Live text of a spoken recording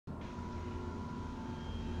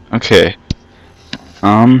Okay.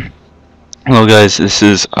 Hello guys, this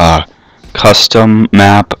is a custom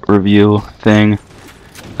map review thing.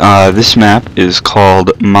 This map is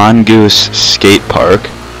called Mongoose Skate Park,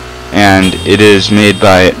 and it is made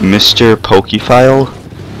by Mr. Pokephile.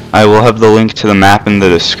 I will have the link to the map in the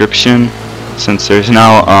description, since there's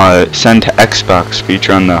now a send to Xbox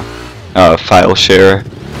feature on the file share.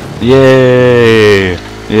 Yay!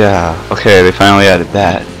 Yeah, okay, they finally added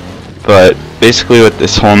that. But basically what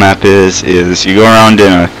this whole map is you go around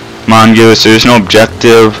in a Mongoose. There's no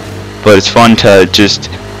objective, but it's fun to just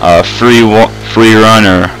free run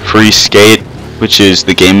or free skate, which is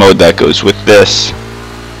the game mode that goes with this.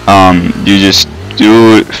 You just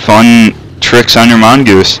do fun tricks on your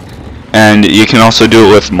Mongoose, and you can also do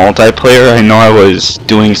it with multiplayer. I know I was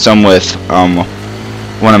doing some with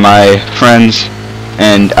one of my friends,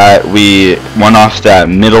 and we went off that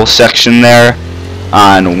middle section there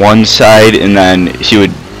on one side, and then he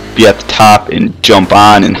would be at the top and jump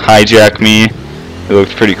on and hijack me. It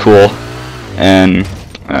looked pretty cool, and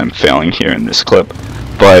I'm failing here in this clip,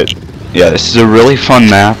 but yeah, this is a really fun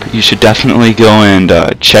map. You should definitely go and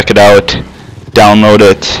check it out, download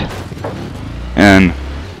it, and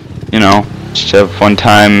you know, just have a fun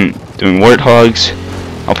time doing warthogs.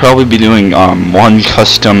 I'll probably be doing one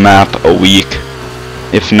custom map a week,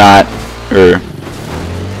 if not, or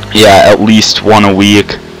yeah, at least one a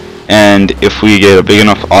week. And if we get a big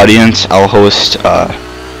enough audience, I'll host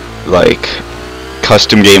like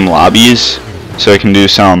custom game lobbies, so I can do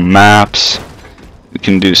some maps, we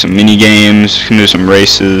can do some mini games, we can do some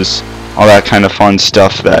races, all that kind of fun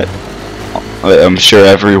stuff that I'm sure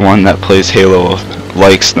everyone that plays Halo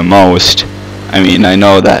likes the most. I mean, I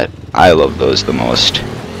know that I love those the most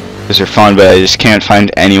because they're fun, but I just can't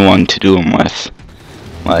find anyone to do them with.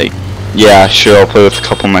 Like, yeah, sure, I'll play with a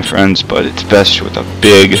couple of my friends, but it's best with a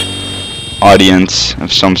big audience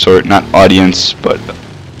of some sort. Not audience, but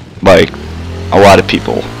like a lot of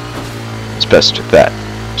people. It's best with that.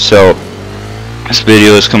 So this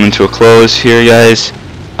video is coming to a close here, guys.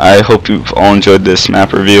 I hope you've all enjoyed this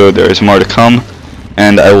map review. There is more to come,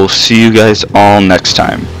 and I will see you guys all next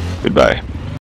time. Goodbye.